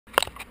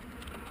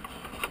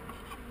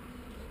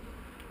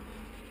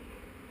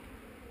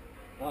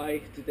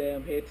Hi, today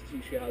I'm here to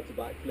teach you how to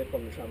backflip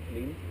on the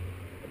trampoline.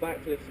 A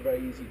backflip's a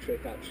very easy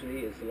trick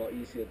actually, it's a lot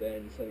easier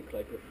than something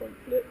like a front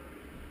flip,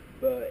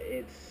 but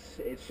it's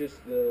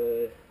just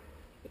the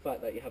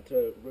fact that you have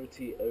to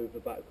rotate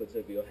backwards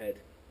over your head.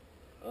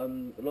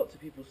 Lots of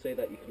people say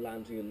that you can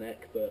land on your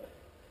neck, but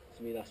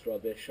to me that's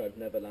rubbish. I've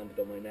never landed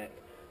on my neck.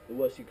 The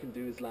worst you can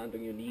do is land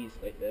on your knees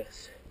like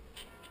this,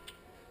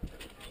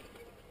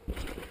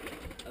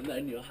 and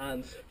then your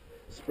hands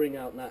spring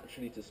out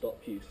naturally to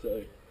stop you,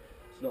 so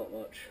it's not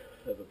much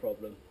of a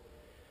problem.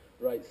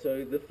 Right,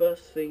 so the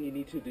first thing you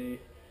need to do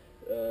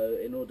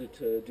in order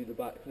to do the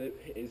backflip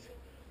is,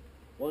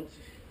 once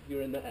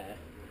you're in the air,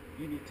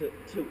 you need to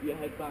tilt your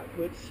head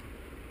backwards,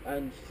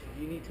 and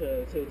you need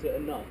to tilt it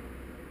enough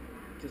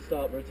to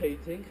start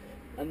rotating,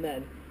 and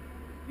then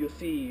you'll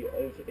see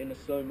in a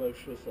slow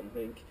motion or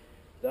something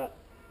that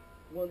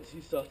once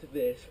you started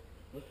this,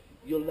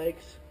 your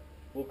legs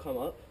will come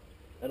up,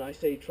 and I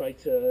say try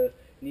to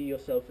knee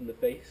yourself in the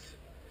face,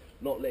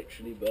 not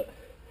literally, but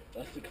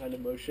that's the kind of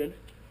motion.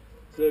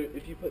 So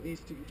if you put these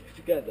two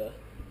together,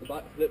 the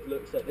backflip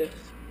looks like this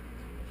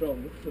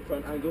from the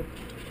front angle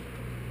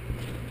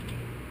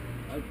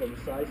and from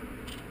the side.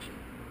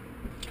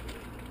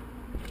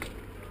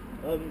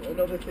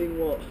 Another thing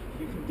what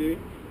you can do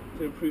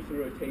to improve the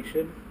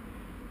rotation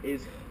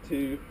is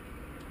to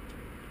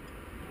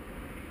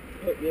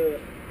put your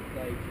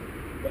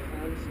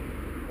hands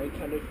and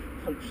kind of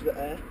punch the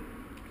air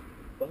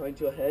behind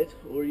your head,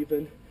 or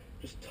even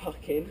just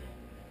tuck in,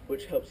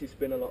 which helps you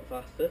spin a lot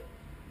faster.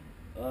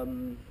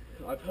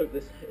 I hope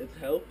this has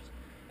helped,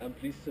 and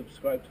please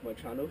subscribe to my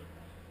channel.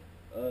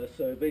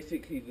 So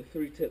basically the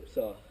three tips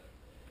are: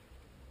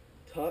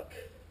 tuck,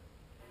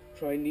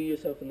 try and knee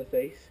yourself in the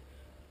face,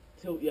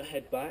 tilt your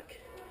head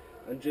back,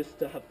 and just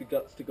to have the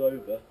guts to go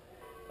over.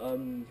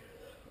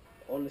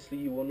 Honestly,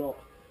 you will not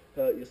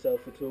hurt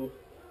yourself at all.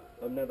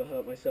 I've never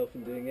hurt myself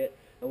in doing it,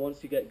 and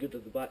once you get good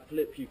at the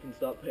backflip, you can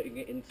start putting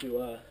it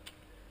into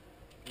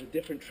the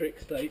different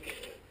tricks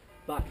like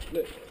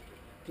backflip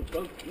to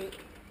front flip.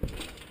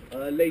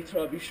 Later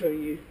I'll be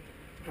showing you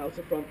how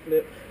to front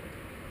flip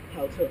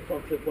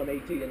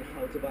 180, and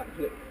how to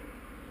backflip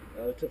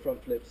to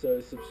front flip.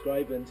 So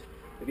subscribe, and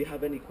if you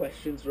have any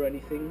questions or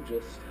anything,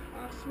 just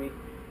ask me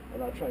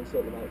and I'll try and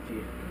sort them out for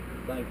you.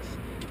 Thanks.